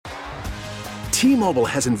T-Mobile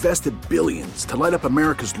has invested billions to light up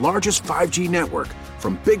America's largest 5G network,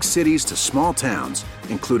 from big cities to small towns,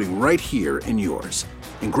 including right here in yours.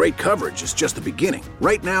 And great coverage is just the beginning.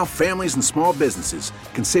 Right now, families and small businesses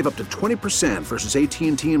can save up to 20% versus AT&T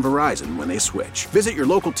and Verizon when they switch. Visit your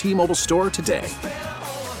local T-Mobile store today.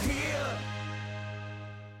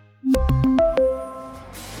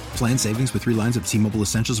 Plan savings with 3 lines of T-Mobile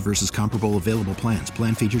Essentials versus comparable available plans.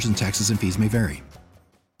 Plan features and taxes and fees may vary.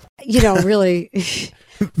 You know, really,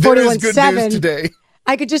 There is good news today.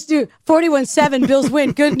 I could just do 41-7, Bills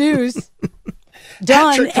win. Good news.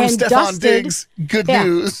 Done Hat-trick from and Stephon dusted. Diggs. Good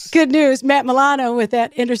news. Good news. Matt Milano with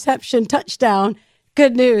that interception touchdown.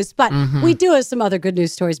 Good news. But we do have some other good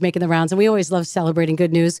news stories making the rounds, and we always love celebrating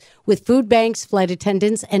good news with food banks, flight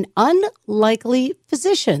attendants, and unlikely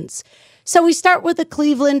physicians. So we start with a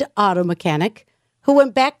Cleveland auto mechanic who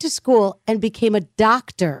went back to school and became a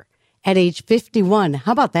doctor at age 51.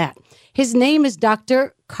 How about that? His name is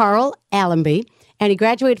Dr. Carl Allenby, and he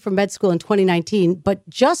graduated from med school in 2019, but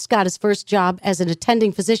just got his first job as an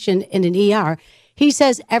attending physician in an ER. He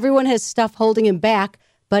says everyone has stuff holding him back,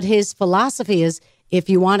 but his philosophy is, if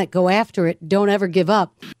you want it, go after it. Don't ever give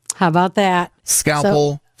up. How about that?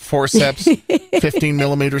 Scalpel, forceps,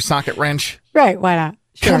 15-millimeter socket wrench. Right, why not?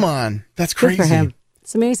 Sure. Come on. That's Good crazy. for him.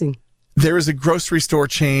 It's amazing. There is a grocery store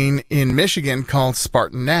chain in Michigan called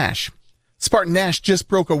Spartan Nash. Spartan Nash just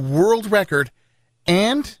broke a world record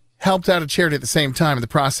and helped out a charity at the same time in the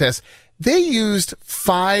process. They used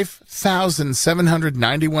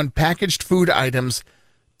 5,791 packaged food items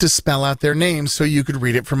to spell out their names so you could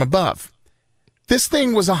read it from above. This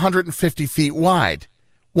thing was 150 feet wide.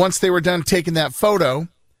 Once they were done taking that photo,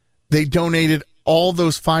 they donated all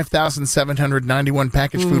those 5,791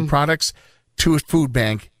 packaged food products to a food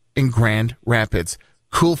bank in Grand Rapids.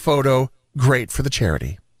 Cool photo, great for the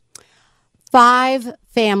charity. 5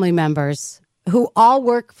 family members who all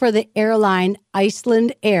work for the airline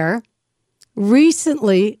Iceland Air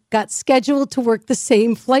recently got scheduled to work the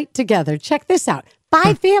same flight together. Check this out.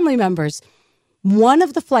 5 family members. One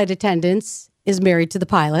of the flight attendants is married to the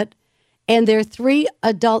pilot, and their 3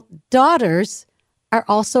 adult daughters are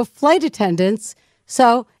also flight attendants.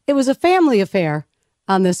 So it was a family affair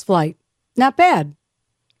on this flight. Not bad.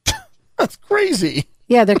 That's crazy.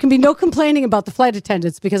 Yeah, there can be no complaining about the flight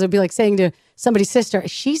attendants, because it would be like saying to somebody's sister,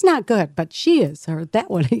 she's not good, but she is, or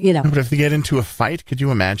that one, you know. But if they get into a fight, could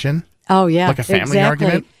you imagine? Oh, yeah. Like a family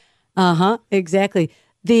argument? Exactly.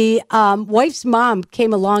 The wife's mom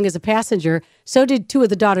came along as a passenger. So did 2 of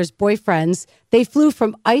the daughter's boyfriends. They flew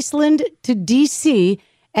from Iceland to D.C.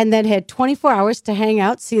 and then had 24 hours to hang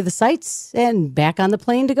out, see the sights, and back on the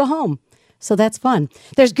plane to go home. So that's fun.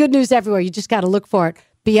 There's good news everywhere. You just got to look for it.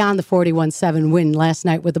 Beyond the 41-7 win last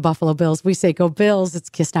night with the Buffalo Bills, we say go Bills. It's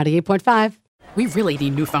Kiss 98.5. We really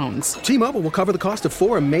need new phones. T-Mobile will cover the cost of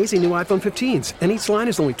 4 amazing new iPhone 15s, and each line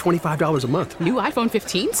is only $25 a month. New iPhone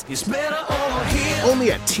 15s? It's better over here.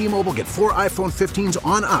 Only at T-Mobile, get 4 iPhone 15s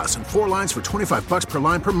on us and 4 lines for $25 per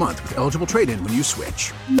line per month with eligible trade-in when you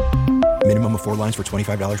switch. Minimum of 4 lines for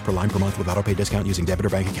 $25 per line per month with autopay discount using debit or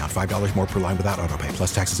bank account. $5 more per line without autopay,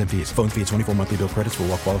 plus taxes and fees. Phone fee at 24 monthly bill credits for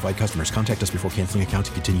well-qualified customers. Contact us before canceling account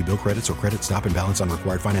to continue bill credits or credit stop and balance on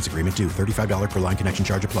required finance agreement due. $35 per line connection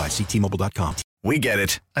charge applies. See T-Mobile.com. We get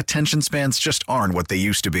it. Attention spans just aren't what they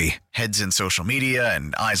used to be. Heads in social media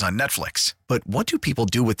and eyes on Netflix. But what do people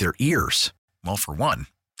do with their ears? Well, for one,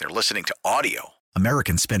 they're listening to audio.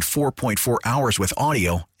 Americans spend 4.4 hours with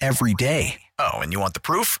audio every day. Oh, and you want the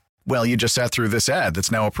proof? Well, you just sat through this ad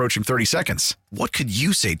that's now approaching 30 seconds. What could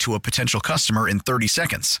you say to a potential customer in 30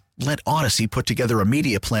 seconds? Let Odyssey put together a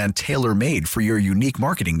media plan tailor-made for your unique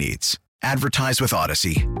marketing needs. Advertise with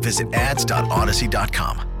Odyssey. Visit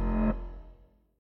ads.odyssey.com.